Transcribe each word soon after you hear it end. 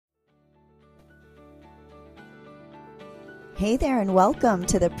Hey there, and welcome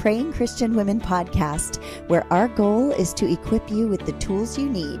to the Praying Christian Women podcast, where our goal is to equip you with the tools you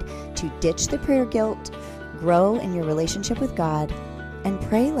need to ditch the prayer guilt, grow in your relationship with God, and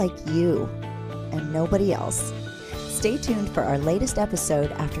pray like you and nobody else. Stay tuned for our latest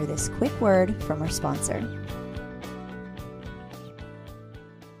episode after this quick word from our sponsor.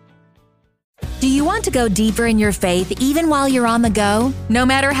 Do you want to go deeper in your faith even while you're on the go? No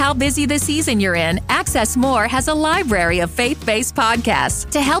matter how busy the season you're in, Access More has a library of faith-based podcasts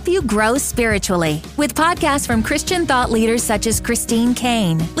to help you grow spiritually. With podcasts from Christian thought leaders such as Christine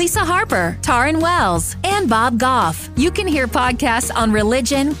Caine, Lisa Harper, Taryn Wells, and Bob Goff. You can hear podcasts on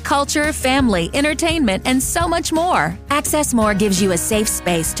religion, culture, family, entertainment, and so much more. Access More gives you a safe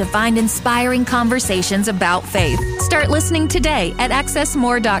space to find inspiring conversations about faith. Start listening today at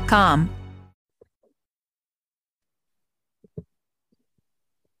accessmore.com.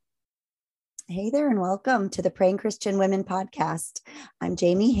 Hey there, and welcome to the Praying Christian Women podcast. I'm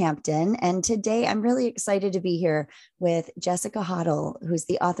Jamie Hampton, and today I'm really excited to be here with Jessica Hottel, who's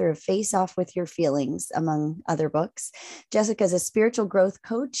the author of Face Off with Your Feelings, among other books. Jessica is a spiritual growth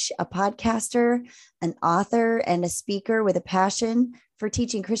coach, a podcaster, an author, and a speaker with a passion for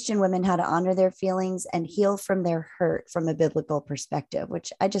teaching Christian women how to honor their feelings and heal from their hurt from a biblical perspective,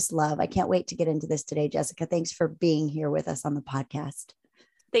 which I just love. I can't wait to get into this today, Jessica. Thanks for being here with us on the podcast.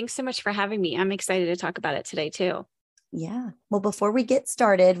 Thanks so much for having me. I'm excited to talk about it today too. Yeah. Well, before we get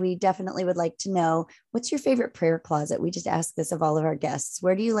started, we definitely would like to know, what's your favorite prayer closet? We just ask this of all of our guests.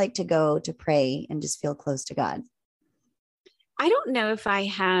 Where do you like to go to pray and just feel close to God? I don't know if I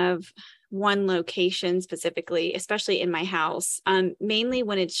have one location specifically, especially in my house. Mainly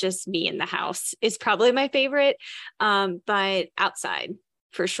when it's just me in the house is probably my favorite, but outside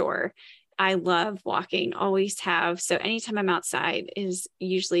for sure. I love walking, always have. So anytime I'm outside is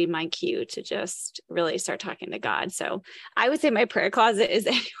usually my cue to just really start talking to God. So I would say my prayer closet is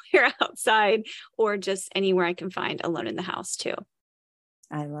anywhere outside or just anywhere I can find alone in the house too.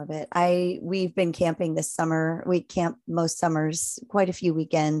 I love it. We've been camping this summer. We camp most summers, quite a few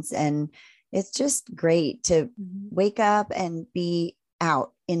weekends, and it's just great to wake up and be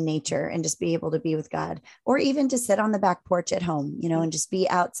out in nature and just be able to be with God, or even to sit on the back porch at home, and just be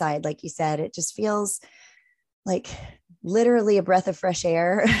outside. Like you said, it just feels like literally a breath of fresh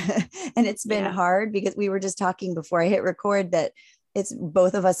air. And it's been hard because we were just talking before I hit record that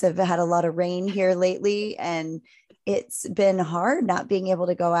both of us have had a lot of rain here lately, and it's been hard not being able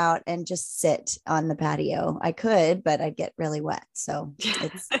to go out and just sit on the patio. I could, but I'd get really wet. So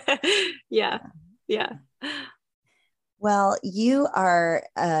it's yeah. Well, you are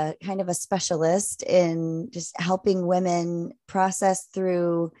kind of a specialist in just helping women process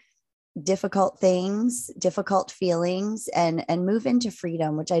through difficult things, difficult feelings, and move into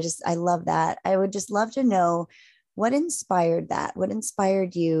freedom, which I love that. I would just love to know what inspired that. What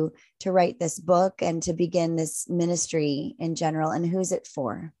inspired you to write this book and to begin this ministry in general, and who's it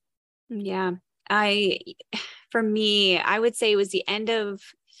for? Yeah, for me, I would say it was the end of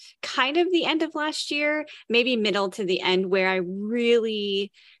last year, maybe middle to the end, where I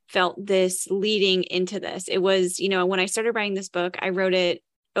really felt this leading into this. It was, when I started writing this book, I wrote it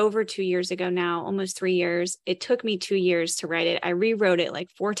over 2 years ago now, almost 3 years. It took me 2 years to write it. I rewrote it like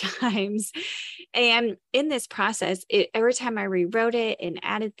 4 times. And in this process, every time I rewrote it and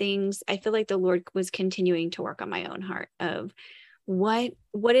added things, I feel like the Lord was continuing to work on my own heart of what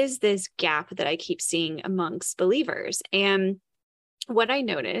is this gap that I keep seeing amongst believers? And what I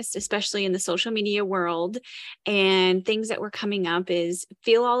noticed, especially in the social media world and things that were coming up, is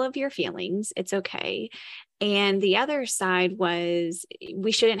feel all of your feelings. It's okay. And the other side was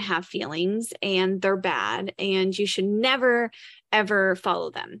we shouldn't have feelings and they're bad and you should never, ever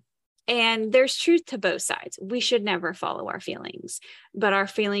follow them. And there's truth to both sides. We should never follow our feelings, but our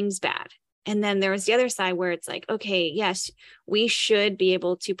feelings bad. And then there was the other side where it's like, okay, yes, we should be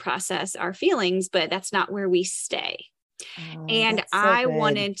able to process our feelings, but that's not where we stay. And I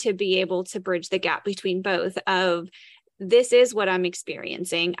wanted to be able to bridge the gap between both of this is what I'm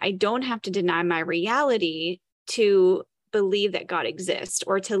experiencing. I don't have to deny my reality to believe that God exists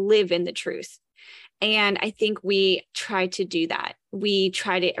or to live in the truth. And I think we try to do that. We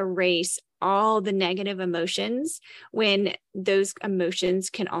try to erase all the negative emotions when those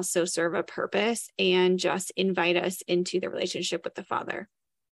emotions can also serve a purpose and just invite us into the relationship with the Father.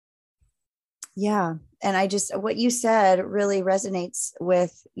 Yeah. And what you said really resonates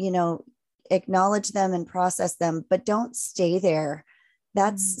with, acknowledge them and process them, but don't stay there.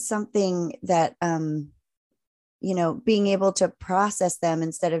 That's something that, being able to process them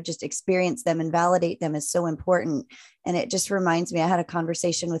instead of just experience them and validate them is so important. And it just reminds me, I had a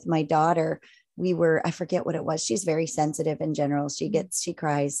conversation with my daughter I forget what it was. She's very sensitive in general. She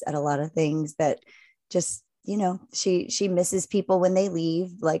cries at a lot of things that just, she misses people when they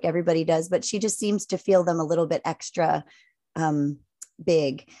leave, like everybody does, but she just seems to feel them a little bit extra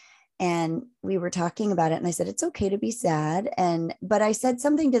big. And we were talking about it, and I said, it's okay to be sad. But I said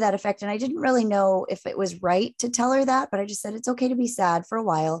something to that effect, and I didn't really know if it was right to tell her that, but I just said, it's okay to be sad for a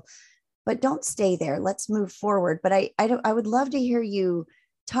while, but don't stay there. Let's move forward. But I would love to hear you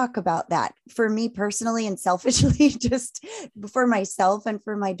talk about that. For me personally and selfishly, just for myself and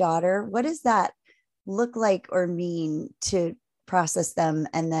for my daughter, what does that look like or mean to process them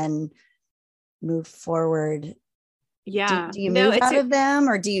and then move forward? Yeah. Do you move out of them,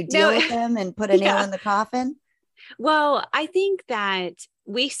 or do you deal with them and put a nail in the coffin? Well, I think that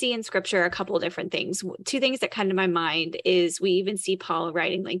we see in scripture a couple of different things. Two things that come to my mind is we even see Paul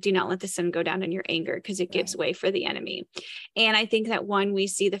writing, like, do not let the sun go down in your anger, because it gives way for the enemy. And I think that one, we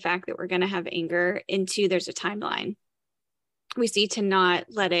see the fact that we're going to have anger, and two, there's a timeline. We see to not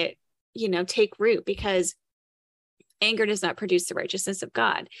let it, take root, because anger does not produce the righteousness of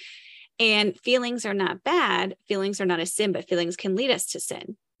God. And feelings are not bad. Feelings are not a sin, but feelings can lead us to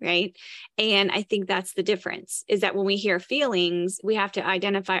sin. Right. And I think that's the difference, is that when we hear feelings, we have to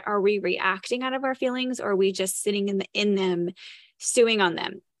identify, are we reacting out of our feelings, or are we just sitting in them, stewing on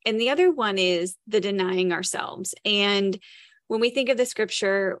them? And the other one is the denying ourselves. And when we think of the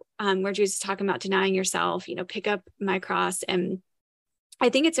scripture where Jesus is talking about denying yourself, pick up my cross. And I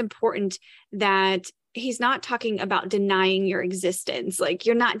think it's important that he's not talking about denying your existence. Like,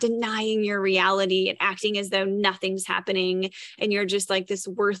 you're not denying your reality and acting as though nothing's happening and you're just like this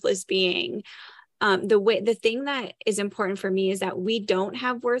worthless being. The thing that is important for me is that we don't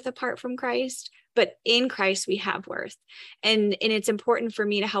have worth apart from Christ, but in Christ we have worth. And it's important for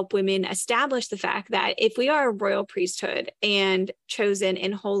me to help women establish the fact that if we are a royal priesthood and chosen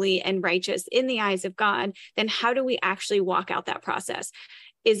and holy and righteous in the eyes of God, then how do we actually walk out that process?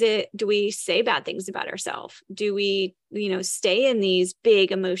 Do we say bad things about ourselves? Do we, stay in these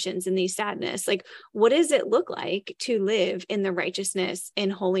big emotions and these sadness? Like, what does it look like to live in the righteousness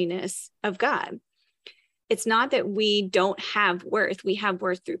and holiness of God? It's not that we don't have worth. We have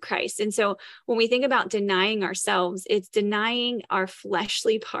worth through Christ. And so when we think about denying ourselves, it's denying our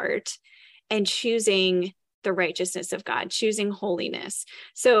fleshly part and choosing the righteousness of God, choosing holiness.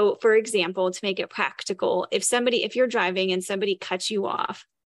 So for example, to make it practical, if you're driving and somebody cuts you off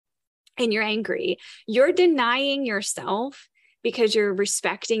and you're angry, you're denying yourself because you're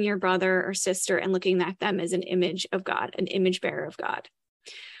respecting your brother or sister and looking at them as an image of God, an image bearer of God.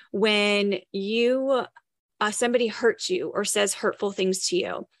 When somebody hurts you or says hurtful things to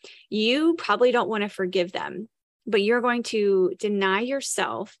you, you probably don't want to forgive them, but you're going to deny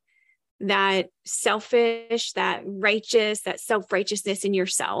yourself that selfish, that self-righteousness in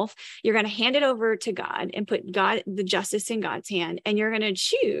yourself. You're going to hand it over to God and put the justice in God's hand. And you're going to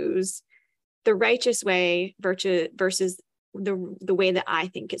choose the righteous way versus the way that I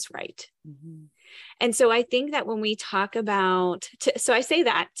think is right. Mm-hmm. And so I think that when we talk about, so I say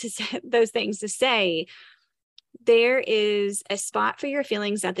that to say those things to say, there is a spot for your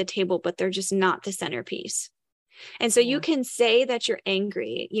feelings at the table, but they're just not the centerpiece. And so you can say that you're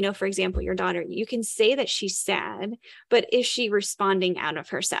angry, for example, your daughter, you can say that she's sad, but is she responding out of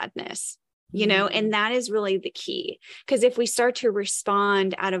her sadness? And that is really the key, because if we start to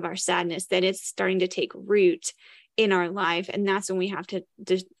respond out of our sadness, then it's starting to take root in our life. And that's when we have to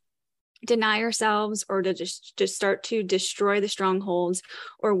deny ourselves, or to just start to destroy the strongholds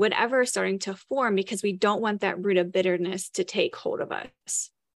or whatever is starting to form, because we don't want that root of bitterness to take hold of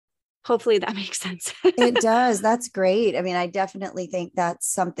us. Hopefully that makes sense. It does. That's great. I mean, I definitely think that's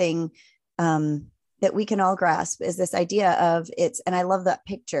something that we can all grasp, is this idea of and I love that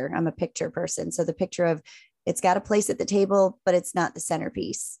picture. I'm a picture person. So the picture of it's got a place at the table, but it's not the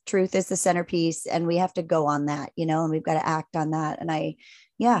centerpiece. Truth is the centerpiece, and we have to go on that, and we've got to act on that. And I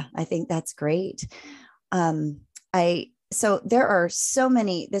think that's great. So there are so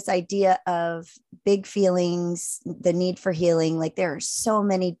many, this idea of big feelings, the need for healing, like there are so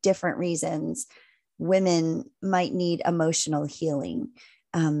many different reasons women might need emotional healing.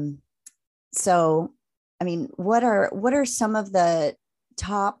 So, I mean, what are some of the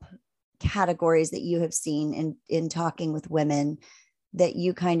top categories that you have seen in talking with women that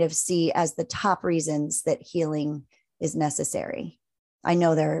you kind of see as the top reasons that healing is necessary? I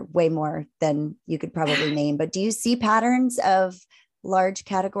know there are way more than you could probably name, but do you see patterns of large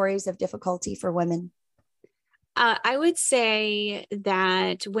categories of difficulty for women? I would say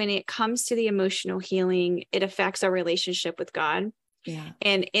that when it comes to the emotional healing, it affects our relationship with God. Yeah.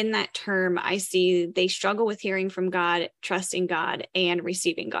 And in that term, I see they struggle with hearing from God, trusting God, and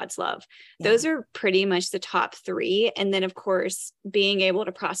receiving God's love. Yeah. Those are pretty much the top three. And then, of course, being able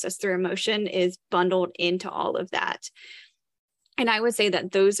to process through emotion is bundled into all of that. And I would say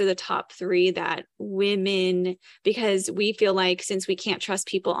that those are the top three that women, because we feel like since we can't trust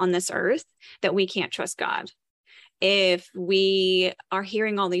people on this earth, that we can't trust God. If we are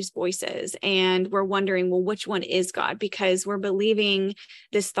hearing all these voices and we're wondering, well, which one is God? Because we're believing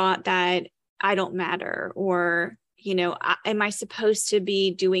this thought that I don't matter, or, am I supposed to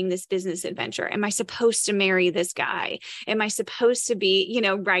be doing this business adventure? Am I supposed to marry this guy? Am I supposed to be,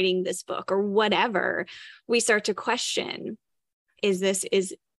 writing this book or whatever? We start to question, is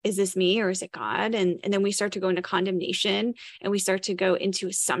this me or is it God? And then we start to go into condemnation and we start to go into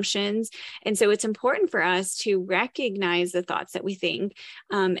assumptions. And so it's important for us to recognize the thoughts that we think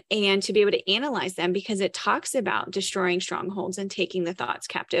and to be able to analyze them, because it talks about destroying strongholds and taking the thoughts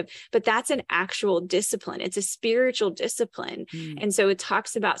captive. But that's an actual discipline. It's a spiritual discipline. And so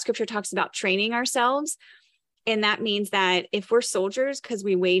scripture talks about training ourselves. And that means that if we're soldiers, because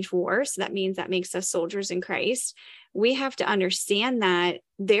we wage war, so that makes us soldiers in Christ, we have to understand that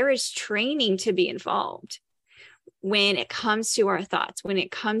there is training to be involved when it comes to our thoughts, when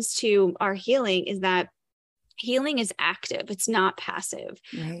it comes to our healing, is that healing is active. It's not passive.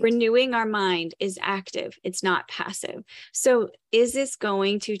 Right. Renewing our mind is active. It's not passive. So is this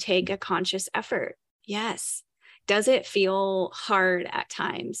going to take a conscious effort? Yes. Does it feel hard at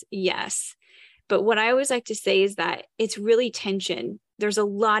times? Yes. But what I always like to say is that it's really tension. There's a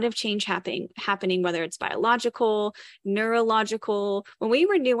lot of change happening, whether it's biological, neurological. When we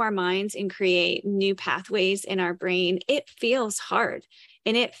renew our minds and create new pathways in our brain, it feels hard.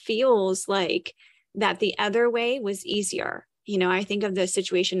 And it feels like that the other way was easier. I think of the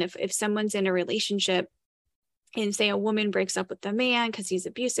situation if someone's in a relationship and say a woman breaks up with the man because he's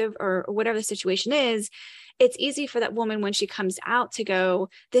abusive or whatever the situation is, it's easy for that woman when she comes out to go,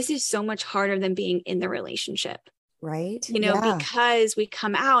 this is so much harder than being in the relationship. Right. Because we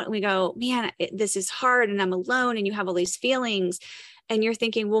come out and we go, man, this is hard and I'm alone, and you have all these feelings and you're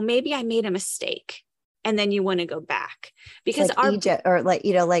thinking, well, maybe I made a mistake. And then you want to go back because like Egypt, or like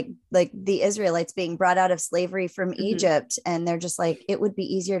the Israelites being brought out of slavery from Egypt. And they're just like, it would be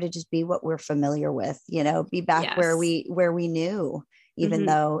easier to just be what we're familiar with, be back where we knew, even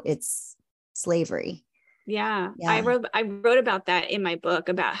though it's slavery. Yeah. I wrote about that in my book,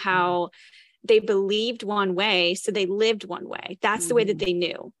 about how they believed one way, so they lived one way. That's the way that they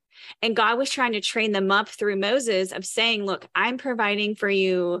knew. And God was trying to train them up through Moses of saying, look, I'm providing for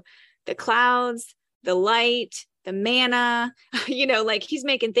you the clouds, the light, the manna, he's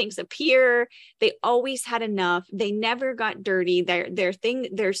making things appear. They always had enough. They never got dirty.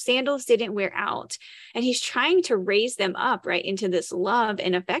 Their sandals didn't wear out. And he's trying to raise them up right into this love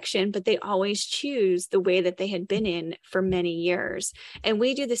and affection, but they always choose the way that they had been in for many years. And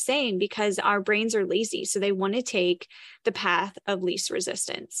we do the same because our brains are lazy. So they want to take the path of least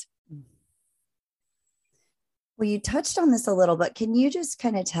resistance. Well, you touched on this a little, but can you just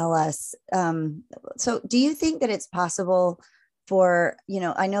kind of tell us, so do you think that it's possible for,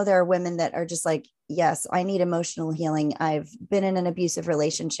 I know there are women that are just like, yes, I need emotional healing. I've been in an abusive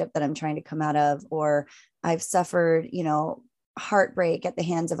relationship that I'm trying to come out of, or I've suffered, heartbreak at the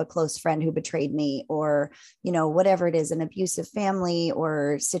hands of a close friend who betrayed me, or, whatever it is, an abusive family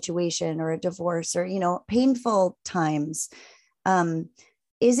or situation or a divorce or, painful times.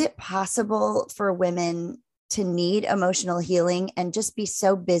 Is it possible for women to need emotional healing and just be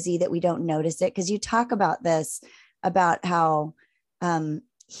so busy that we don't notice it? Because you talk about this, about how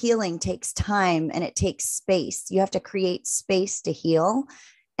healing takes time and it takes space. You have to create space to heal.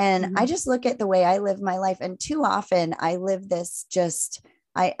 And I just look at the way I live my life, and too often I live this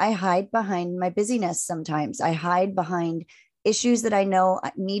I hide behind my busyness. Sometimes I hide behind issues that I know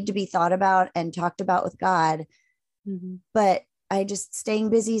need to be thought about and talked about with God. But staying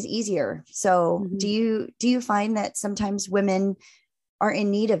busy is easier. So do you find that sometimes women are in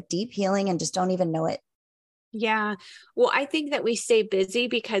need of deep healing and just don't even know it? Yeah. Well, I think that we stay busy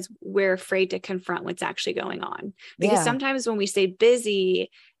because we're afraid to confront what's actually going on. Because sometimes when we stay busy,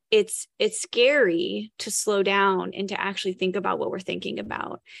 it's scary to slow down and to actually think about what we're thinking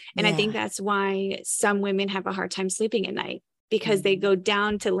about. And I think that's why some women have a hard time sleeping at night, because they go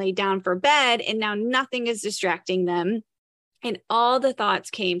down to lay down for bed and now nothing is distracting them. And all the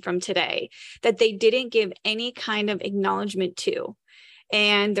thoughts came from today that they didn't give any kind of acknowledgement to.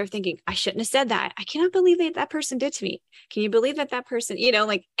 and they're thinking, I shouldn't have said that. I cannot believe that person did to me. Can you believe that person,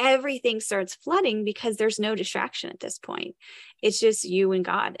 like everything starts flooding because there's no distraction at this point. It's just you and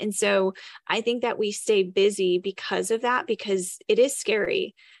God. And so I think that we stay busy because of that, because it is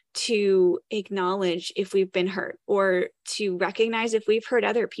scary to acknowledge if we've been hurt or to recognize if we've hurt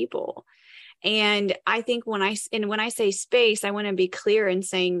other people. And I think when I say space, I want to be clear in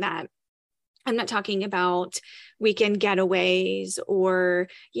saying that I'm not talking about weekend getaways or,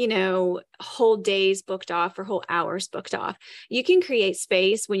 whole days booked off or whole hours booked off. You can create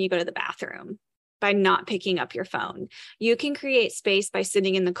space when you go to the bathroom by not picking up your phone. You can create space by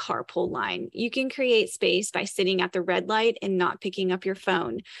sitting in the carpool line. You can create space by sitting at the red light and not picking up your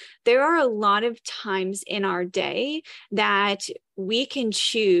phone. There are a lot of times in our day that we can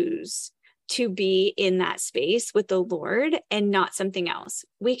choose to be in that space with the Lord and not something else.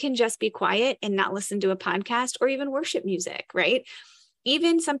 We can just be quiet and not listen to a podcast or even worship music, right?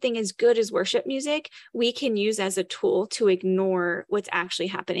 Even something as good as worship music, we can use as a tool to ignore what's actually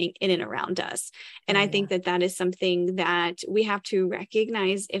happening in and around us. And I think that is something that we have to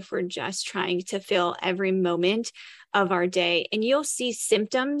recognize if we're just trying to fill every moment of our day. And you'll see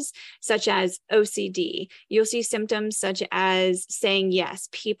symptoms such as OCD. You'll see symptoms such as saying yes,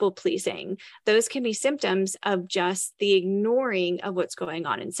 people pleasing. Those can be symptoms of just the ignoring of what's going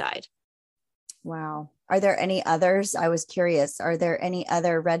on inside. Wow. Are there any others? I was curious. Are there any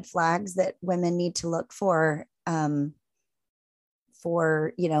other red flags that women need to look for, to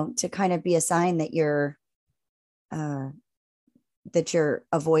kind of be a sign that you're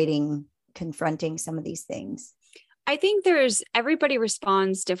avoiding confronting some of these things? I think everybody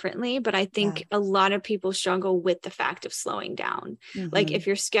responds differently, but I think a lot of people struggle with the fact of slowing down. Mm-hmm. Like if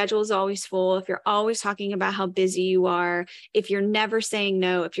your schedule is always full, if you're always talking about how busy you are, if you're never saying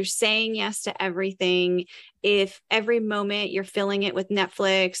no, if you're saying yes to everything, if every moment you're filling it with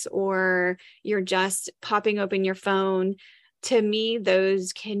Netflix or you're just popping open your phone, to me,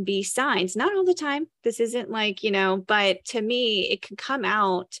 those can be signs. Not all the time. This isn't like, but to me, it can come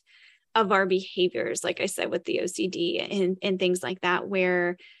out of our behaviors, like I said, with the OCD and things like that,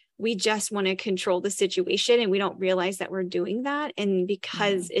 where we just want to control the situation and we don't realize that we're doing that. And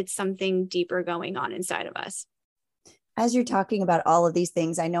because it's something deeper going on inside of us. As you're talking about all of these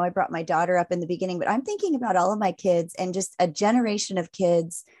things, I know I brought my daughter up in the beginning, but I'm thinking about all of my kids and just a generation of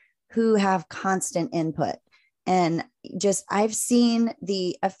kids who have constant input. And just, I've seen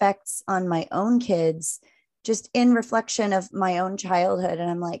the effects on my own kids just in reflection of my own childhood. And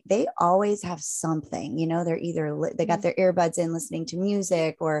I'm like, they always have something, they're either, they got their earbuds in listening to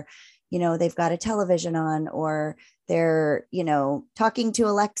music, or, they've got a television on, or they're, talking to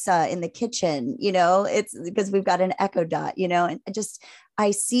Alexa in the kitchen, it's because we've got an Echo Dot, and just,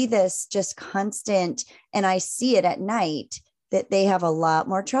 I see this just constant, and I see it at night that they have a lot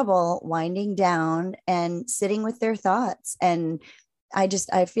more trouble winding down and sitting with their thoughts. And I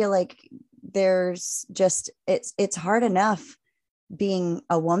feel like there's just, it's hard enough being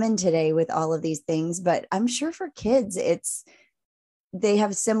a woman today with all of these things, but I'm sure for kids, they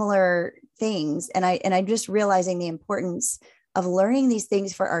have similar things. And I'm just realizing the importance of learning these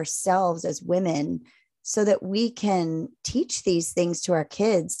things for ourselves as women so that we can teach these things to our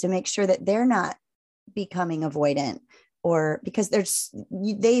kids to make sure that they're not becoming avoidant, or because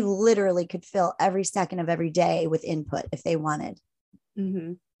they literally could fill every second of every day with input if they wanted.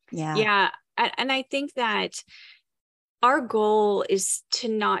 Mm-hmm. Yeah. And I think that our goal is to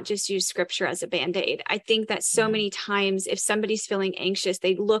not just use scripture as a Band-Aid. I think that so many times if somebody's feeling anxious,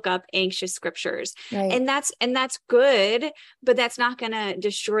 they look up anxious scriptures, right. and that's good, but that's not going to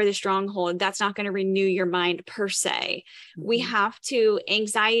destroy the stronghold. That's not going to renew your mind per se. Mm-hmm. We have to,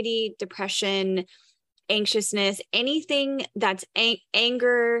 anxiety, depression, anxiousness, anything that's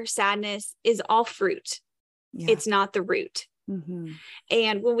anger, sadness is all fruit. Yeah. It's not the root. Mm-hmm.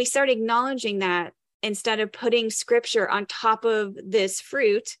 And when we start acknowledging that, instead of putting scripture on top of this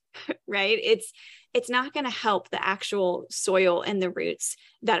fruit, right, it's not going to help the actual soil and the roots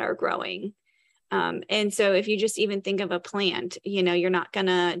that are growing. And so if you just even think of a plant, you're not going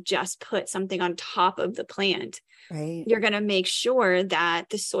to just put something on top of the plant. Right. You're going to make sure that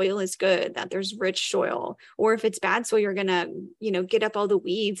the soil is good, that there's rich soil, or if it's bad soil, you're going to, get up all the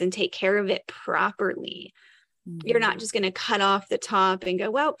weeds and take care of it properly. Mm-hmm. You're not just going to cut off the top and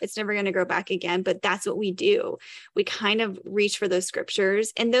go, well, it's never going to grow back again. But that's what we do. We kind of reach for those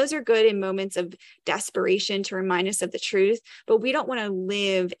scriptures, and those are good in moments of desperation to remind us of the truth. But we don't want to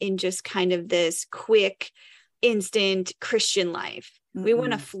live in just kind of this quick, instant Christian life. Mm-hmm. We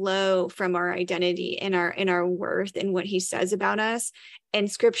want to flow from our identity and our worth and what he says about us. And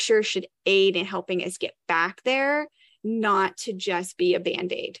scripture should aid in helping us get back there not to just be a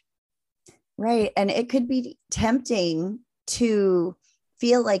Band-Aid. Right. And it could be tempting to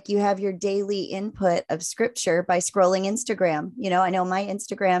feel like you have your daily input of scripture by scrolling Instagram. I know my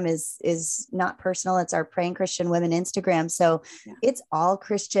Instagram is not personal. It's our Praying Christian Women Instagram. So it's all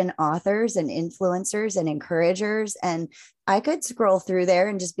Christian authors and influencers and encouragers. And I could scroll through there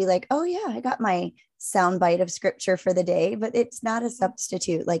and just be like, oh yeah, I got my soundbite of scripture for the day, but it's not a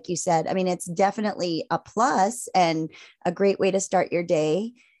substitute. Like you said, I mean, it's definitely a plus and a great way to start your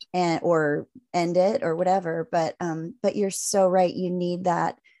day or end it or whatever. But you're so right. You need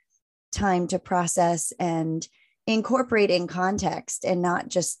that time to process and incorporate in context and not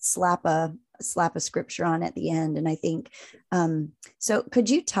just slap a scripture on at the end. And I think, so could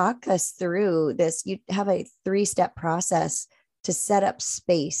you talk us through this? You have a 3-step process to set up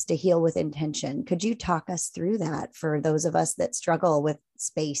space to heal with intention. Could you talk us through that for those of us that struggle with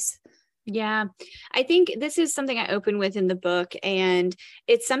space? Yeah, I think this is something I open with in the book, and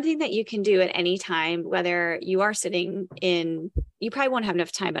it's something that you can do at any time, whether you are sitting in, you probably won't have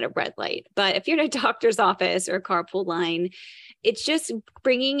enough time at a red light, but if you're in a doctor's office or a carpool line, it's just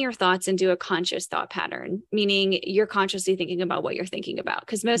bringing your thoughts into a conscious thought pattern, meaning you're consciously thinking about what you're thinking about,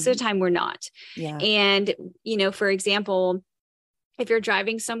 because most of the time we're not. Yeah. And, for example, if you're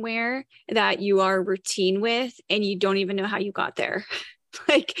driving somewhere that you are routine with and you don't even know how you got there,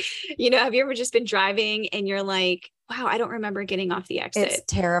 like, have you ever just been driving and you're like, wow, I don't remember getting off the exit. It's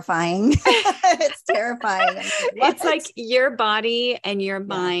terrifying. It's terrifying. It's like your body and your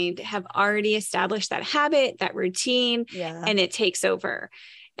mind have already established that habit, that routine, and it takes over.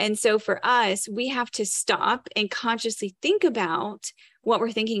 And so for us, we have to stop and consciously think about what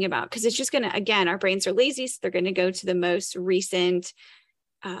we're thinking about, because it's just going to, again, our brains are lazy. So they're going to go to the most recent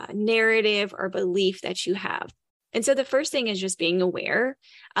narrative or belief that you have. And so the first thing is just being aware.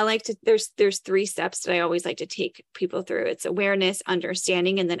 There's 3 steps that I always like to take people through. It's awareness,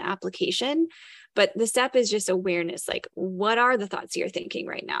 understanding, and then application. But the step is just awareness. Like, what are the thoughts you're thinking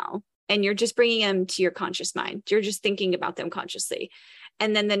right now? And you're just bringing them to your conscious mind. You're just thinking about them consciously.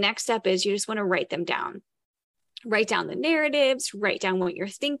 And then the next step is you just want to write them down. Write down the narratives, write down what you're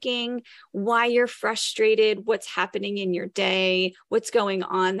thinking, why you're frustrated, what's happening in your day, what's going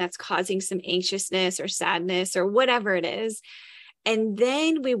on that's causing some anxiousness or sadness or whatever it is. And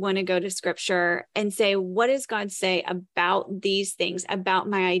then we want to go to scripture and say, what does God say about these things, about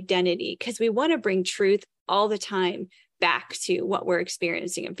my identity? Because we want to bring truth all the time back to what we're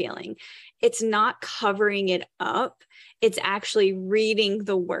experiencing and feeling. It's not covering it up. It's actually reading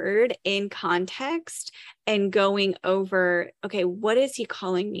the word in context and going over, okay, what is he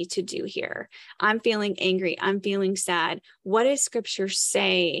calling me to do here? I'm feeling angry. I'm feeling sad. What does scripture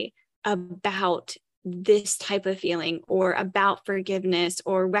say about this type of feeling, or about forgiveness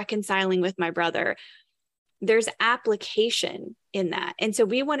or reconciling with my brother? There's application in that. And so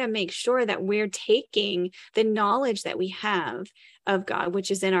we want to make sure that we're taking the knowledge that we have of God,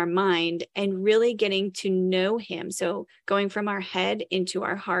 which is in our mind, and really getting to know him. So going from our head into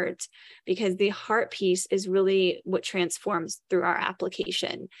our heart, because the heart piece is really what transforms through our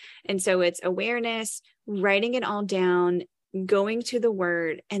application. And so it's awareness, writing it all down, going to the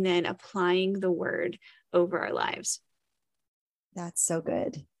word, and then applying the word over our lives. That's so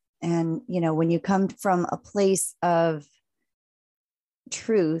good. And, when you come from a place of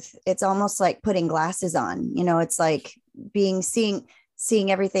truth, it's almost like putting glasses on, it's like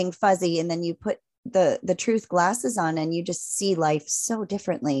seeing everything fuzzy. And then you put the truth glasses on and you just see life so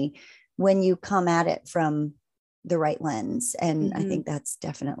differently when you come at it from the right lens. And I think that's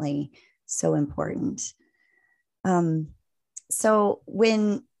definitely so important. So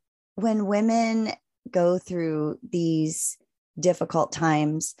when women go through these difficult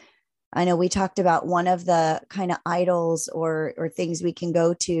times, I know we talked about one of the kind of idols or things we can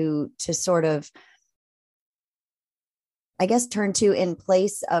go to sort of, I guess, turn to in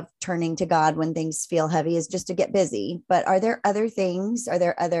place of turning to God when things feel heavy is just to get busy. But are there other things? Are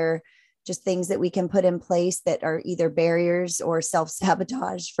there other just things that we can put in place that are either barriers or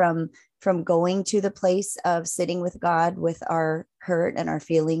self-sabotage from going to the place of sitting with God with our hurt and our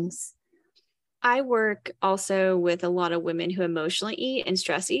feelings? I work also with a lot of women who emotionally eat and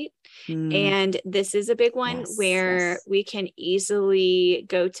stress eat. And this is a big one where we can easily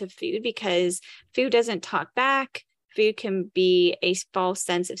go to food, because food doesn't talk back. Food can be a false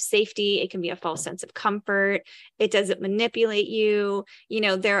sense of safety. It can be a false sense of comfort. It doesn't manipulate you.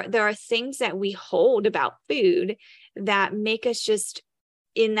 There are things that we hold about food that make us just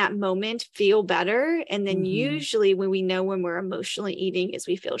in that moment feel better. And then usually when we're emotionally eating is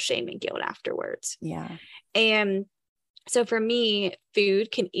we feel shame and guilt afterwards. Yeah. And so for me,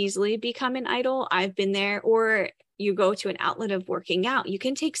 food can easily become an idol. I've been there. Or, you go to an outlet of working out, you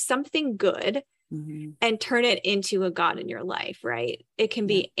can take something good and turn it into a God in your life, right? It can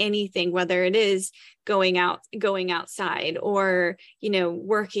be anything, whether it is going outside or,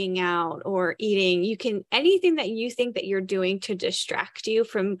 working out or eating. Anything that you think that you're doing to distract you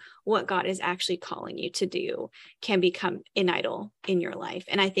from what God is actually calling you to do can become an idol in your life.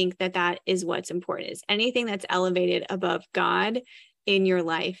 And I think that is what's important, is anything that's elevated above God in your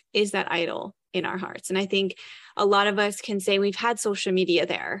life is that idol in our hearts. And I think a lot of us can say we've had social media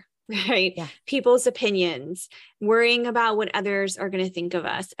there, right? Yeah. People's opinions, worrying about what others are going to think of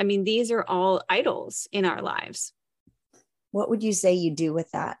us. I mean, these are all idols in our lives. What would you say you do with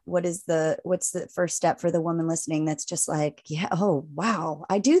that? What's the first step for the woman listening that's just like, yeah, oh, wow,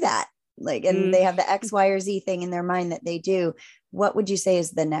 I do that. Like, and they have the X, Y, or Z thing in their mind that they do. What would you say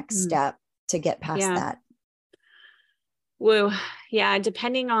is the next step to get past that? Well, yeah,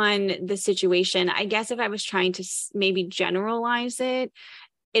 depending on the situation, I guess if I was trying to maybe generalize it,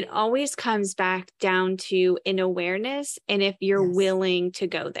 it always comes back down to an awareness and if you're willing to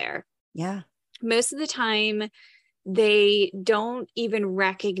go there. Yeah. Most of the time, they don't even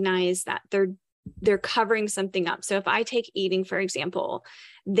recognize that they're covering something up. So if I take eating, for example,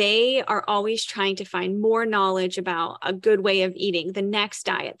 they are always trying to find more knowledge about a good way of eating, the next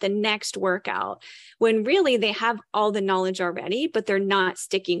diet, the next workout, when really they have all the knowledge already, but they're not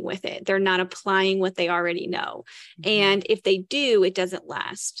sticking with it. They're not applying what they already know. And if they do, it doesn't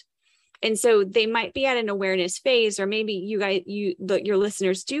last. And so they might be at an awareness phase, or maybe your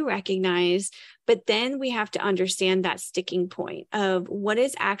listeners do recognize, but then we have to understand that sticking point of what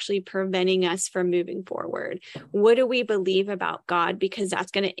is actually preventing us from moving forward. What do we believe about God? Because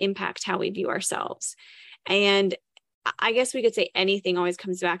that's going to impact how we view ourselves. And I guess we could say anything always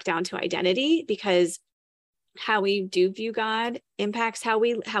comes back down to identity, because how we do view God impacts how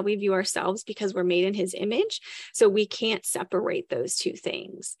we view ourselves, because we're made in his image. So we can't separate those two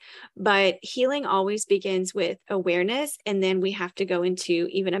things. But healing always begins with awareness. And then we have to go into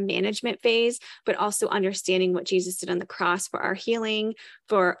even a management phase, but also understanding what Jesus did on the cross for our healing,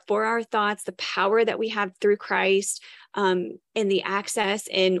 for our thoughts, the power that we have through Christ, and the access.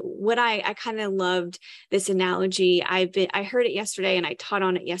 And what I kind of loved this analogy. I heard it yesterday and I taught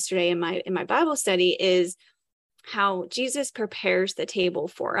on it yesterday in my Bible study, is how Jesus prepares the table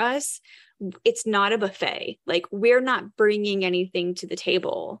for us. It's not a buffet. Like, we're not bringing anything to the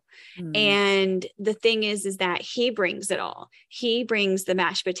table. And the thing is that he brings it all. He brings the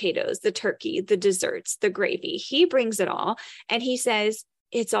mashed potatoes, the turkey, the desserts, the gravy. He brings it all. And he says,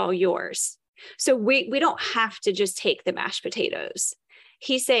 it's all yours. So we don't have to just take the mashed potatoes.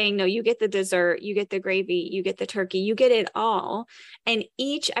 He's saying, no, you get the dessert, you get the gravy, you get the turkey, you get it all. And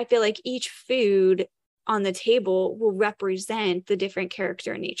I feel like each food on the table will represent the different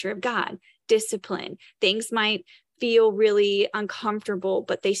character and nature of God. Discipline. Things might feel really uncomfortable,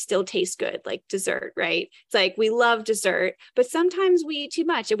 but they still taste good, like dessert, right? It's like, we love dessert, but sometimes we eat too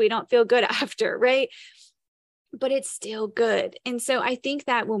much and we don't feel good after, right? But it's still good. And so I think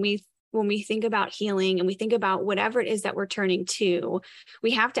that when we think about healing and we think about whatever it is that we're turning to,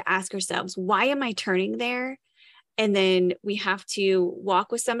 we have to ask ourselves, why am I turning there? And then we have to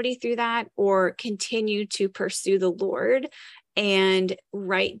walk with somebody through that, or continue to pursue the Lord and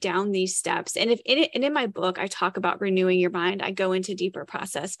write down these steps. And in my book, I talk about renewing your mind. I go into deeper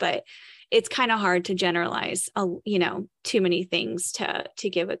process, but it's kind of hard to generalize, too many things to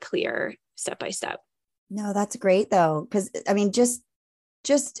give a clear step-by-step. No, that's great though. Cause I mean, just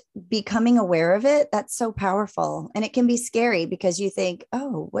becoming aware of it, that's so powerful. And it can be scary because you think,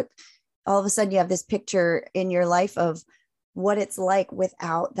 oh, what, all of a sudden you have this picture in your life of what it's like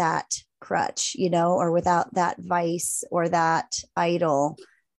without that crutch, or without that vice or that idol.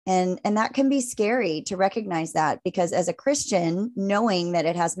 And that can be scary to recognize that, because as a Christian, knowing that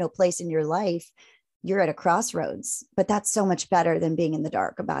it has no place in your life, you're at a crossroads, but that's so much better than being in the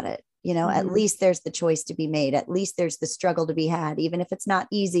dark about it. At least there's the choice to be made. At least there's the struggle to be had, even if it's not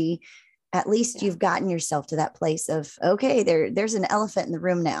easy. At least you've gotten yourself to that place of, okay, there's an elephant in the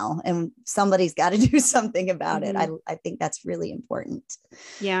room now, and somebody's got to do something about it. I think that's really important.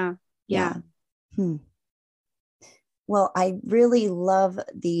 Yeah. Well, I really love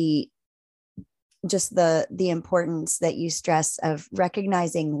the importance that you stress of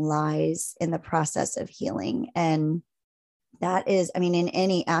recognizing lies in the process of healing. And that is, in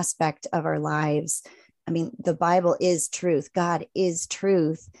any aspect of our lives, the Bible is truth. God is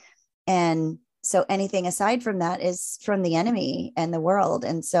truth. And so anything aside from that is from the enemy and the world.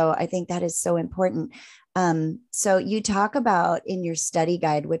 And so I think that is so important. So you talk about in your study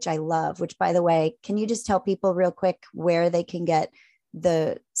guide, which I love, which, by the way, can you just tell people real quick where they can get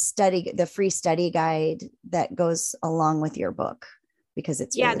the free study guide that goes along with your book, because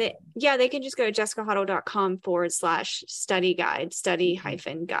it's they can just go to jessicahotto.com/study guide,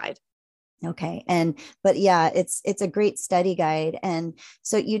 study-guide. Okay. But it's a great study guide. And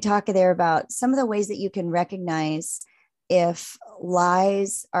so you talk there about some of the ways that you can recognize if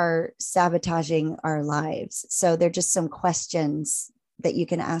lies are sabotaging our lives. So they're just some questions that you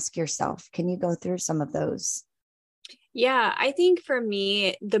can ask yourself. Can you go through some of those? Yeah, I think for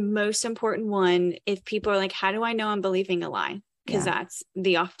me, the most important one, if people are like, how do I know I'm believing a lie? Because that's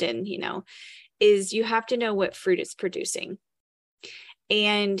the often, is you have to know what fruit it's producing.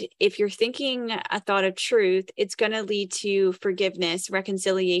 And if you're thinking a thought of truth, it's going to lead to forgiveness,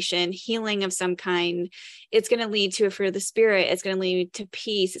 reconciliation, healing of some kind. It's going to lead to a fruit of the Spirit. It's going to lead to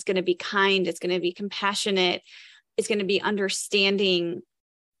peace. It's going to be kind. It's going to be compassionate. It's going to be understanding.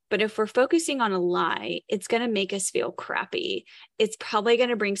 But if we're focusing on a lie, it's going to make us feel crappy. It's probably going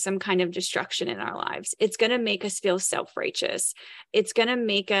to bring some kind of destruction in our lives. It's going to make us feel self-righteous. It's going to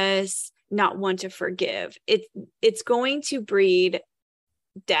make us not want to forgive. It's going to breed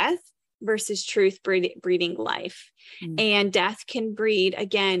death versus truth breeding life. And death can breed,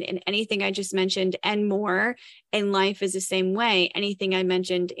 again, in anything I just mentioned and more. And life is the same way. Anything I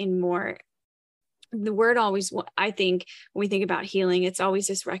mentioned in more. The word always, I think, when we think about healing, it's always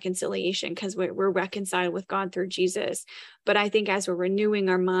this reconciliation, because we're reconciled with God through Jesus. But I think as we're renewing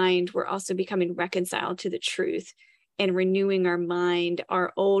our mind, we're also becoming reconciled to the truth and renewing our mind,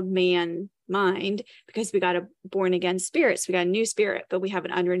 our old man mind, because we got a born again spirit. So we got a new spirit, but we have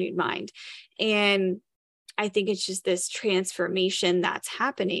an unrenewed mind. And I think it's just this transformation that's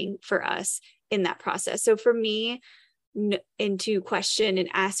happening for us in that process. So for me, and to question and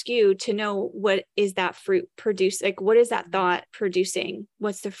ask you to know, what is that fruit produce? Like, what is that thought producing?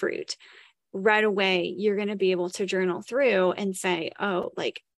 What's the fruit? Right away, you're going to be able to journal through and say, oh,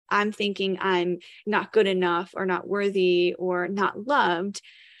 like, I'm thinking I'm not good enough or not worthy or not loved.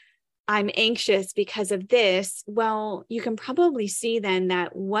 I'm anxious because of this. Well, you can probably see then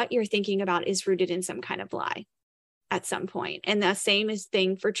that what you're thinking about is rooted in some kind of lie at some point. And the same is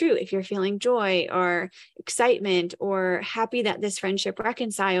thing for true. If you're feeling joy or excitement or happy that this friendship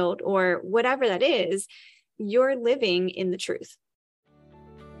reconciled or whatever that is, you're living in the truth.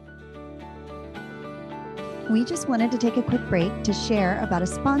 We just wanted to take a quick break to share about a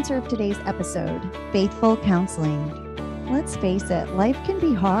sponsor of today's episode, Faithful Counseling. Let's face it, life can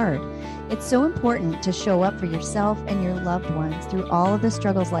be hard. It's so important to show up for yourself and your loved ones through all of the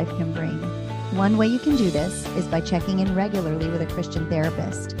struggles life can bring. One way you can do this is by checking in regularly with a Christian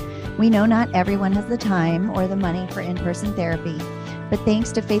therapist. We know not everyone has the time or the money for in-person therapy, but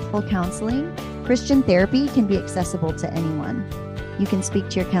thanks to Faithful Counseling, Christian therapy can be accessible to anyone. You can speak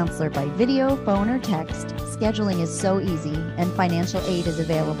to your counselor by video, phone, or text. Scheduling is so easy, and financial aid is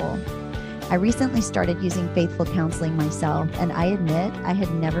available. I recently started using Faithful Counseling myself, and I admit I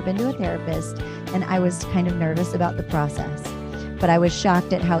had never been to a therapist, and I was kind of nervous about the process. But I was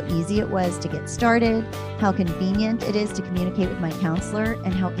shocked at how easy it was to get started, how convenient it is to communicate with my counselor,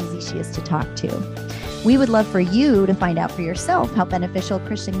 and how easy she is to talk to. We would love for you to find out for yourself how beneficial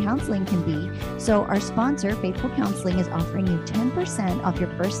Christian counseling can be. So our sponsor, Faithful Counseling, is offering you 10% off your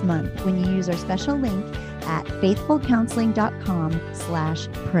first month when you use our special link at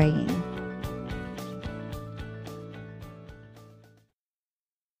faithfulcounseling.com/praying.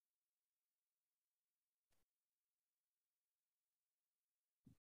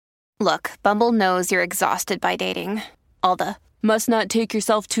 Look, Bumble knows you're exhausted by dating. All the must not take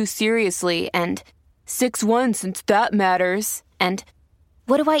yourself too seriously and 6'1" since that matters. And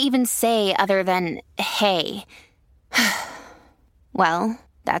what do I even say other than, hey? Well,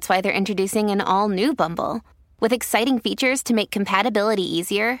 that's why they're introducing an all-new Bumble, with exciting features to make compatibility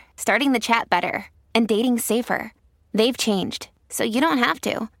easier, starting the chat better, and dating safer. They've changed, so you don't have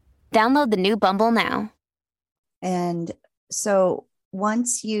to. Download the new Bumble now. And so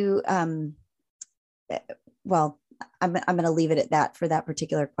once you, I'm going to leave it at that for that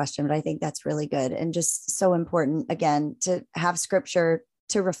particular question, but I think that's really good and just so important, again, to have scripture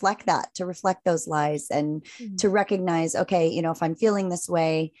to reflect that, to reflect those lies and to recognize, okay, if I'm feeling this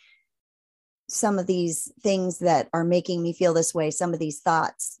way, some of these things that are making me feel this way, some of these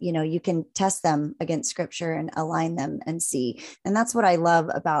thoughts, you can test them against scripture and align them and see. And that's what I love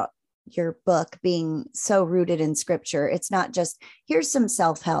about your book being so rooted in scripture. It's not just here's some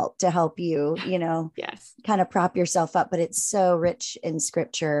self-help to help you, yes, kind of prop yourself up, but it's so rich in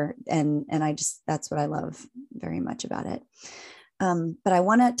scripture. And that's what I love very much about it. But I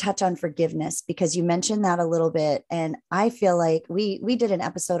want to touch on forgiveness because you mentioned that a little bit. And I feel like we did an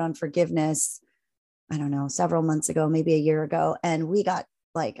episode on forgiveness I don't know, several months ago, maybe a year ago. And we got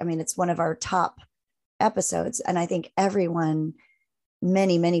it's one of our top episodes. And I think everyone,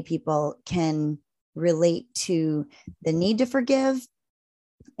 many people can relate to the need to forgive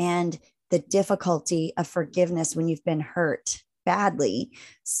and the difficulty of forgiveness when you've been hurt badly.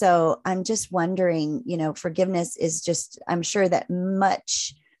 So I'm just wondering, forgiveness is just, I'm sure that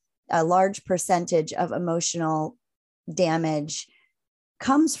a large percentage of emotional damage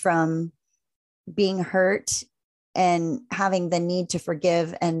comes from being hurt and having the need to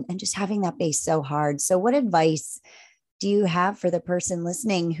forgive and just having that base so hard. So what advice do you have for the person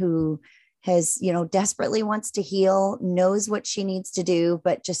listening who has, desperately wants to heal, knows what she needs to do,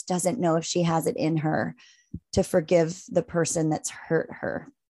 but just doesn't know if she has it in her to forgive the person that's hurt her?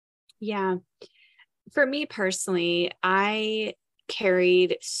 Yeah. For me personally, I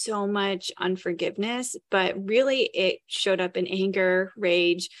carried so much unforgiveness, but really it showed up in anger,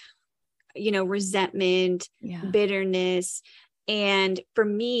 rage, resentment, bitterness. And for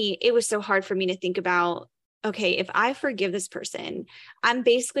me, it was so hard for me to think about, okay, if I forgive this person, I'm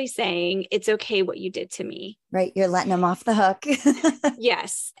basically saying it's okay what you did to me. Right. You're letting them off the hook.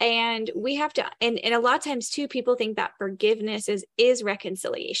 Yes. And we have to, and a lot of times too, people think that forgiveness is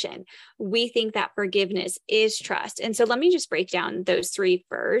reconciliation. We think that forgiveness is trust. And so let me just break down those three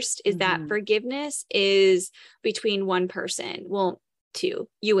first, is that forgiveness is between one person. Well, two,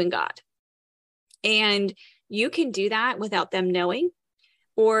 you and God. And you can do that without them knowing.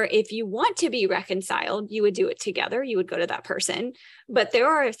 Or if you want to be reconciled, you would do it together. You would go to that person. But there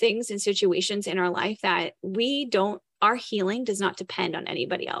are things and situations in our life that our healing does not depend on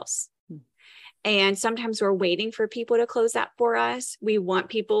anybody else. And sometimes we're waiting for people to close that for us. We want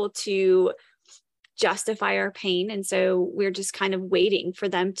people to justify our pain. And so we're just kind of waiting for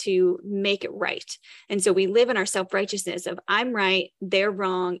them to make it right. And so we live in our self-righteousness of I'm right, they're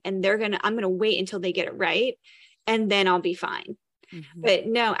wrong, and I'm going to wait until they get it right. And then I'll be fine. But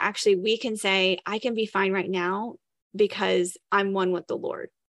no, actually we can say, I can be fine right now because I'm one with the Lord,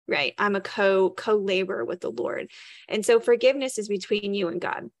 right? I'm a co-laborer with the Lord. And so forgiveness is between you and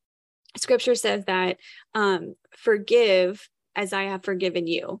God. Scripture says that, forgive as I have forgiven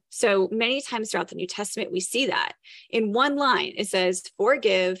you. So many times throughout the New Testament, we see that in one line, it says,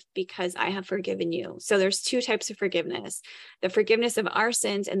 forgive because I have forgiven you. So there's two types of forgiveness, the forgiveness of our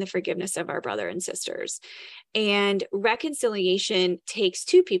sins and the forgiveness of our brother and sisters. And reconciliation takes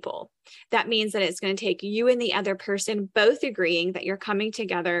two people. That means that it's going to take you and the other person both agreeing that you're coming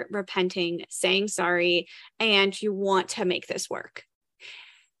together, repenting, saying sorry, and you want to make this work.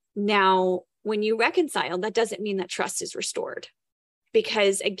 Now, when you reconcile, that doesn't mean that trust is restored,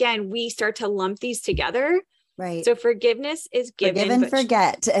 because again, we start to lump these together. Right. So forgiveness is given, forgive and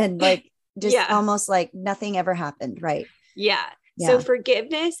forget, and almost like nothing ever happened. Right. Yeah. So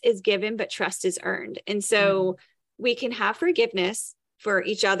forgiveness is given, but trust is earned. And so we can have forgiveness for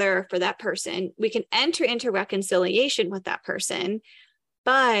each other, for that person. We can enter into reconciliation with that person,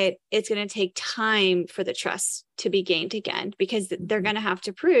 but it's going to take time for the trust to be gained again, because they're going to have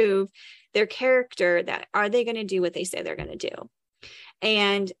to prove their character, that are they going to do what they say they're going to do.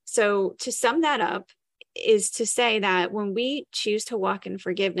 And so to sum that up is to say that when we choose to walk in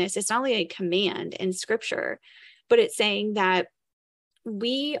forgiveness, it's not only a command in Scripture, but it's saying that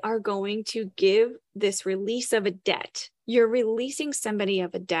we are going to give this release of a debt. You're releasing somebody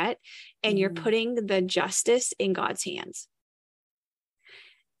of a debt, and you're putting the justice in God's hands.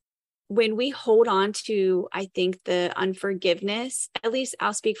 When we hold on to, I think, the unforgiveness, at least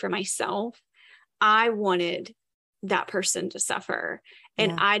I'll speak for myself, I wanted that person to suffer.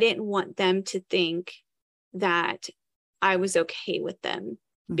 And I didn't want them to think that I was okay with them,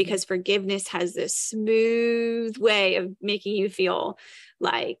 because forgiveness has this smooth way of making you feel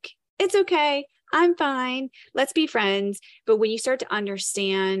like it's okay, I'm fine, let's be friends. But when you start to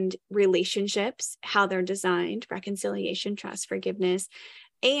understand relationships, how they're designed, reconciliation, trust, forgiveness,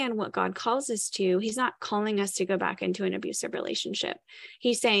 and what God calls us to, he's not calling us to go back into an abusive relationship.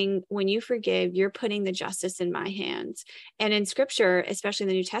 He's saying, when you forgive, you're putting the justice in my hands. And in Scripture, especially in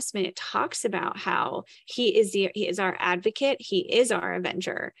the New Testament, it talks about how he is our advocate. He is our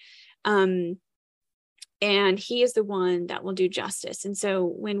avenger. And he is the one that will do justice. And so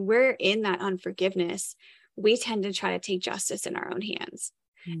when we're in that unforgiveness, we tend to try to take justice in our own hands,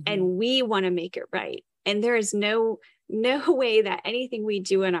 and we want to make it right. And there is no way that anything we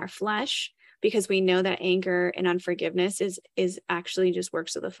do in our flesh, because we know that anger and unforgiveness is actually just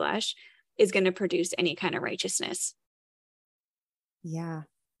works of the flesh, is going to produce any kind of righteousness. Yeah.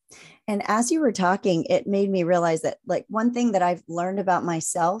 And as you were talking, it made me realize that, like, one thing that I've learned about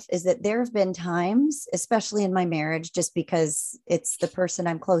myself is that there have been times, especially in my marriage, just because it's the person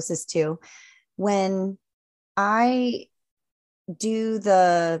I'm closest to, when I do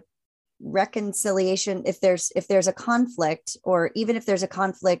the reconciliation, if there's a conflict, or even if there's a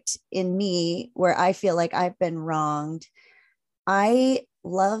conflict in me where I feel like I've been wronged, I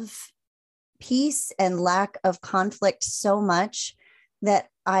love peace and lack of conflict so much that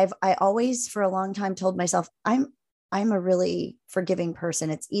I always for a long time told myself I'm a really forgiving person.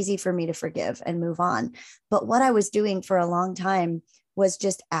 It's easy for me to forgive and move on. But what I was doing for a long time was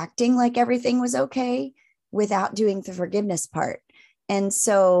just acting like everything was okay without doing the forgiveness part. And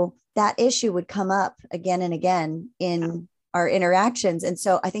so that issue would come up again and again in our interactions. And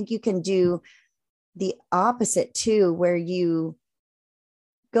so I think you can do the opposite too, where you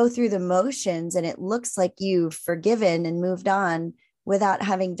go through the motions and it looks like you've forgiven and moved on without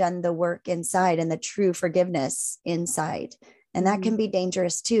having done the work inside and the true forgiveness inside. And that can be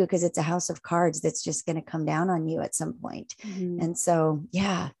dangerous too, because it's a house of cards that's just going to come down on you at some point. And so,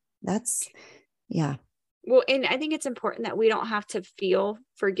 Well, and I think it's important that we don't have to feel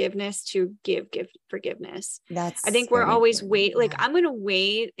forgiveness to give forgiveness. I think we're always I'm going to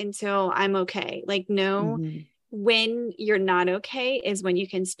wait until I'm okay. Like, no, when you're not okay is when you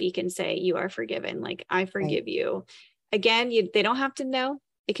can speak and say, you are forgiven. Like, I forgive you. Again, they don't have to know.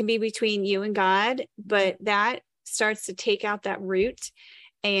 It can be between you and God, but that starts to take out that root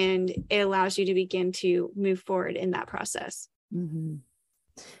and it allows you to begin to move forward in that process.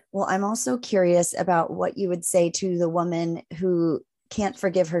 Well, I'm also curious about what you would say to the woman who can't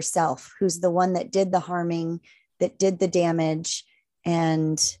forgive herself, who's the one that did the harming, that did the damage,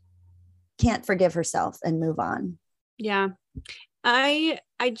 and can't forgive herself and move on. Yeah. I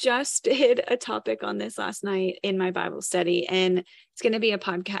just did a topic on this last night in my Bible study, and it's going to be a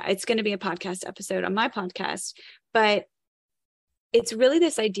podcast. It's going to be a podcast episode on my podcast, but it's really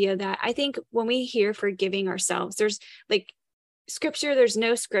this idea that I think when we hear forgiving ourselves, there's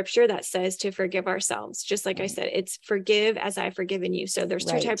no scripture that says to forgive ourselves. Just like I said, it's forgive as I've forgiven you. So there's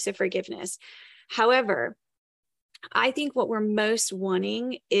two types of forgiveness. However, I think what we're most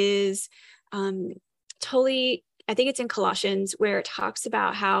wanting is I think it's in Colossians, where it talks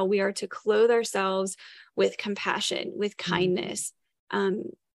about how we are to clothe ourselves with compassion, with kindness,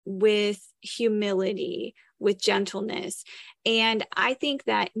 with humility, with gentleness. And I think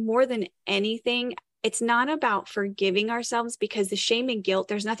that more than anything, it's not about forgiving ourselves, because the shame and guilt,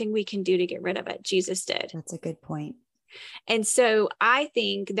 there's nothing we can do to get rid of it. Jesus did. That's a good point. And so I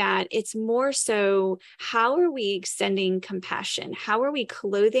think that it's more so, how are we extending compassion? How are we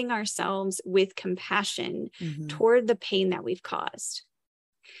clothing ourselves with compassion toward the pain that we've caused?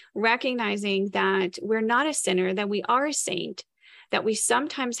 Recognizing that we're not a sinner, that we are a saint, that we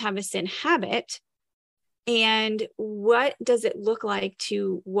sometimes have a sin habit. And what does it look like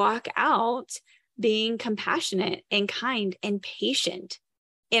to walk out being compassionate and kind and patient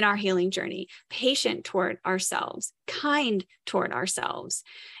in our healing journey, patient toward ourselves, kind toward ourselves.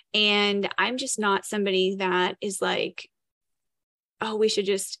 And I'm just not somebody that is like, oh, we should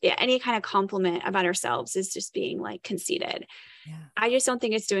just, any kind of compliment about ourselves is just being like conceited. I just don't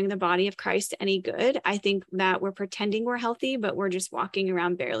think it's doing the body of Christ any good. I think that we're pretending we're healthy, but we're just walking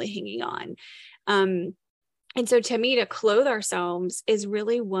around barely hanging on. And so to me, to clothe ourselves is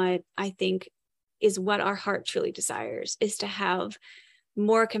really what I think is what our heart truly desires, is to have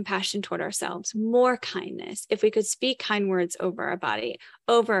more compassion toward ourselves, more kindness. If we could speak kind words over our body,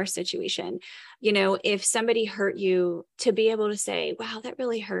 over our situation, if somebody hurt you, to be able to say, wow, that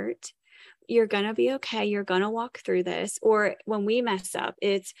really hurt. You're going to be okay. You're going to walk through this. Or when we mess up,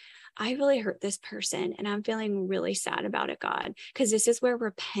 it's, I really hurt this person and I'm feeling really sad about it, God, because this is where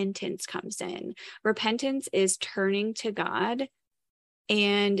repentance comes in. Repentance is turning to God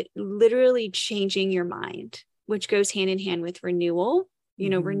and literally changing your mind, which goes hand in hand with renewal,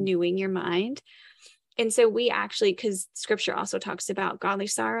 renewing your mind. And so we actually, because scripture also talks about godly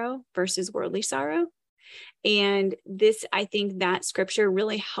sorrow versus worldly sorrow. And this, I think that scripture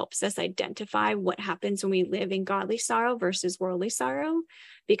really helps us identify what happens when we live in godly sorrow versus worldly sorrow,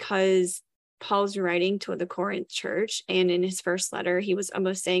 because Paul's writing to the Corinth church. And in his first letter, he was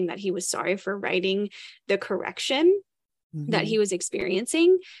almost saying that he was sorry for writing the correction that he was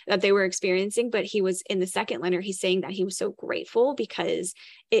experiencing, that they were experiencing. But he was, in the second letter, he's saying that he was so grateful because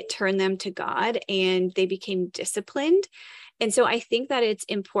it turned them to God and they became disciplined. And so I think that it's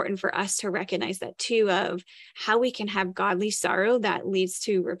important for us to recognize that too, of how we can have godly sorrow that leads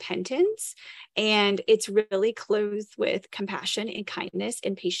to repentance. And it's really clothed with compassion and kindness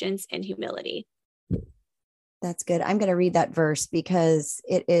and patience and humility. That's good. I'm going to read that verse because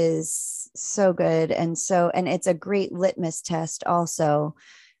it is so good. And it's a great litmus test also.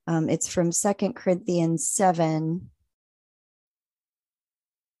 It's from 2 Corinthians 7.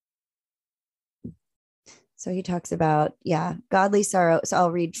 So he talks about, godly sorrow. So I'll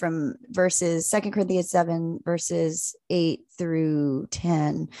read from verses 2 Corinthians 7, verses 8 through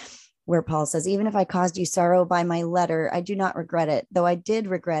 10, where Paul says, even if I caused you sorrow by my letter, I do not regret it. Though I did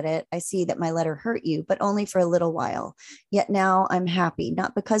regret it, I see that my letter hurt you, but only for a little while. Yet now I'm happy,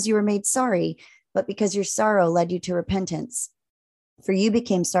 not because you were made sorry, but because your sorrow led you to repentance. For you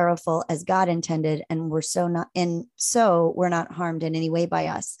became sorrowful as God intended, and so we're not harmed in any way by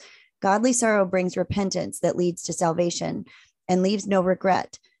us. Godly sorrow brings repentance that leads to salvation and leaves no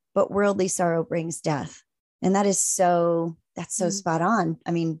regret, but worldly sorrow brings death. And that's so spot on.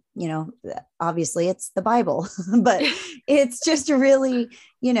 I mean, obviously it's the Bible, but it's just really,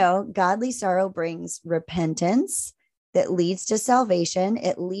 godly sorrow brings repentance that leads to salvation.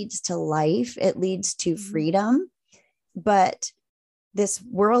 It leads to life. It leads to freedom. But this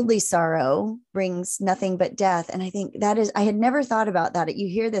worldly sorrow brings nothing but death. And I think I had never thought about that. You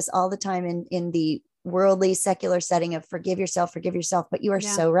hear this all the time in the worldly secular setting of forgive yourself, but you are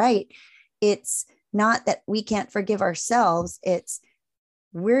so right. It's not that we can't forgive ourselves. It's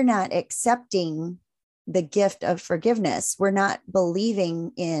we're not accepting the gift of forgiveness. We're not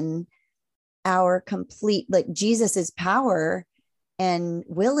believing in our complete, like Jesus's power and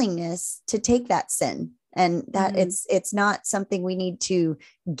willingness to take that sin. And that it's not something we need to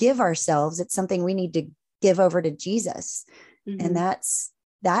give ourselves. It's something we need to give over to Jesus. And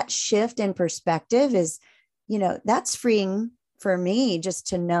that shift in perspective is, that's freeing for me, just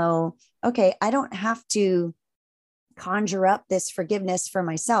to know, okay, I don't have to conjure up this forgiveness for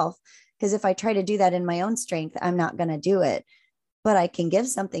myself, because if I try to do that in my own strength, I'm not going to do it. But I can give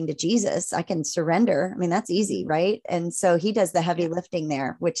something to Jesus. I can surrender. I mean, that's easy, right? And so he does the heavy lifting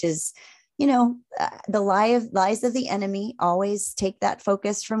there, which is, the lies of the enemy always take that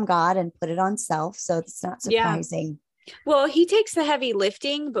focus from God and put it on self. So it's not surprising. Yeah. Well, he takes the heavy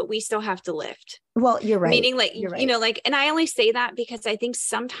lifting, but we still have to lift. Well, you're right. Meaning you're right. and I only say that because I think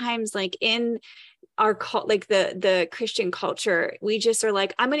sometimes in our the Christian culture, we just are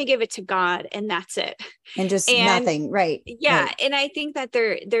like, I'm going to give it to God and that's it. And just nothing. Right. Yeah. Right. And I think that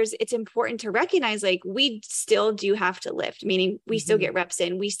it's important to recognize, we still do have to lift, meaning we still get reps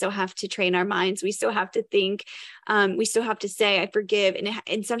in, we still have to train our minds. We still have to think, we still have to say, I forgive.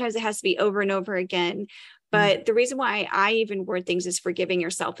 And sometimes it has to be over and over again. But the reason why I even word things as forgiving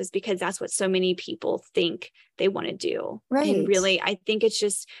yourself is because that's what so many people think they want to do. Right. And really, I think it's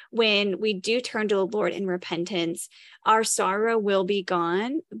just when we do turn to the Lord in repentance, our sorrow will be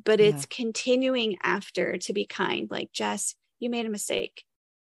gone, but it's continuing after to be kind. Like, Jess, you made a mistake.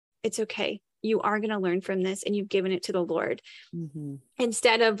 It's okay. You are going to learn from this, and you've given it to the Lord.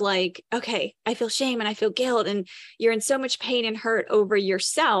 Instead of okay, I feel shame and I feel guilt, and you're in so much pain and hurt over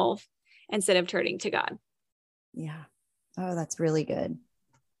yourself instead of turning to God. Yeah. Oh, that's really good.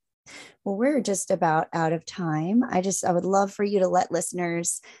 Well, we're just about out of time. I would love for you to let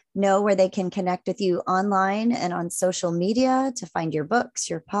listeners know where they can connect with you online and on social media to find your books,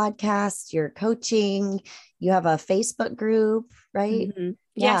 your podcasts, your coaching. You have a Facebook group, right?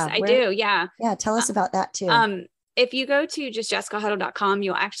 Yes, I do. Yeah. Yeah. Tell us about that too. If you go to just jessicahuddle.com,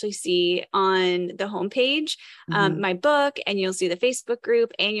 you'll actually see on the homepage my book, and you'll see the Facebook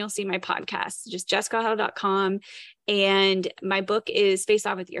group, and you'll see my podcast, just jessicahuddle.com. And my book is Face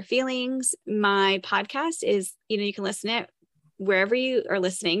Off with Your Feelings. My podcast is, you can listen to it wherever you are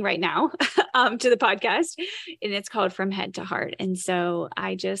listening right now to the podcast, and it's called From Head to Heart. And so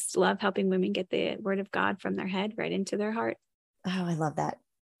I just love helping women get the word of God from their head right into their heart. Oh, I love that.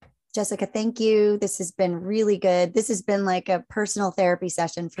 Jessica, thank you. This has been really good. This has been like a personal therapy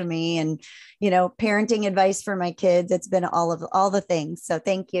session for me, and, parenting advice for my kids. It's been all the things. So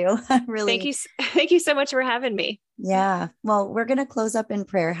thank you. Really. Thank you so much for having me. Yeah. Well, we're going to close up in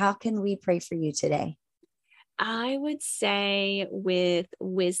prayer. How can we pray for you today? I would say with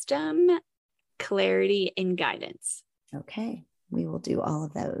wisdom, clarity, and guidance. Okay. We will do all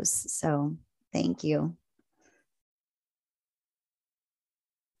of those. So thank you.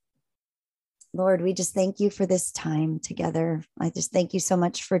 Lord, we just thank you for this time together. I just thank you so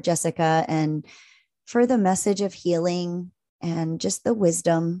much for Jessica and for the message of healing and just the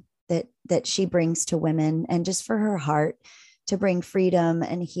wisdom that she brings to women, and just for her heart to bring freedom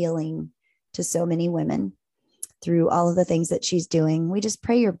and healing to so many women through all of the things that she's doing. We just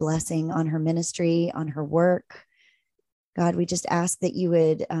pray your blessing on her ministry, on her work. God, we just ask that you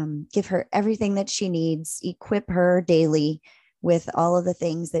would give her everything that she needs, equip her daily with all of the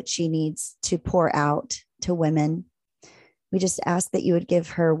things that she needs to pour out to women. We just ask that you would give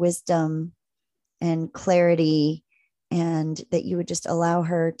her wisdom and clarity, and that you would just allow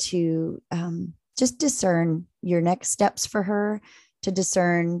her to just discern your next steps for her, to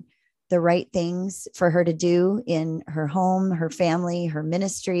discern the right things for her to do in her home, her family, her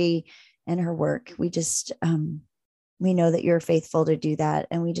ministry, and her work. We just, we know that you're faithful to do that.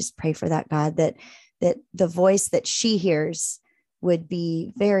 And we just pray for that, God, that the voice that she hears would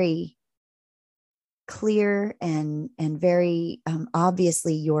be very clear and very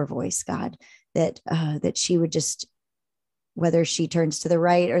obviously your voice, God, that she would just, whether she turns to the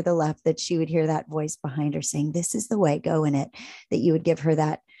right or the left, that she would hear that voice behind her saying, this is the way, go in it, that you would give her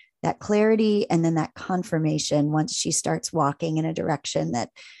that clarity and then that confirmation once she starts walking in a direction that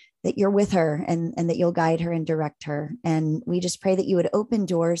you're with her and that you'll guide her and direct her. And we just pray that you would open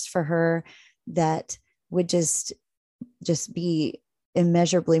doors for her that would just be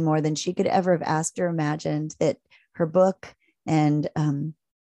immeasurably more than she could ever have asked or imagined, that her book and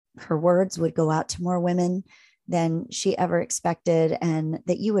her words would go out to more women than she ever expected, and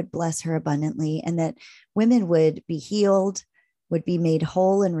that you would bless her abundantly, and that women would be healed, would be made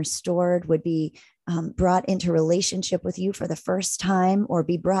whole and restored, would be brought into relationship with you for the first time, or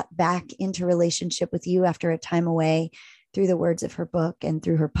be brought back into relationship with you after a time away, through the words of her book and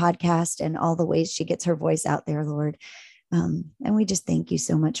through her podcast and all the ways she gets her voice out there, Lord. And we just thank you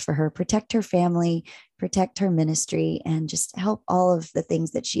so much for her. Protect her family, protect her ministry, and just help all of the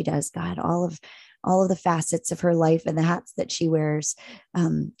things that she does, God, all of the facets of her life and the hats that she wears,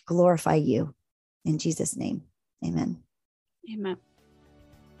 glorify you. In Jesus' name, amen. Amen.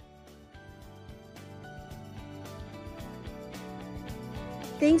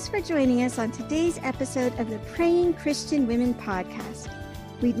 Thanks for joining us on today's episode of the Praying Christian Women podcast.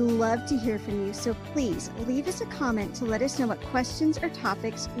 We'd love to hear from you, so please leave us a comment to let us know what questions or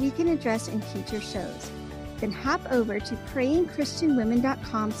topics we can address in future shows. Then hop over to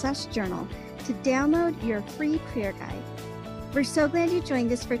prayingchristianwomen.com/journal to download your free prayer guide. We're so glad you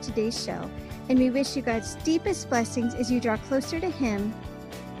joined us for today's show, and we wish you God's deepest blessings as you draw closer to Him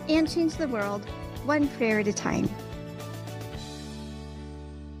and change the world one prayer at a time.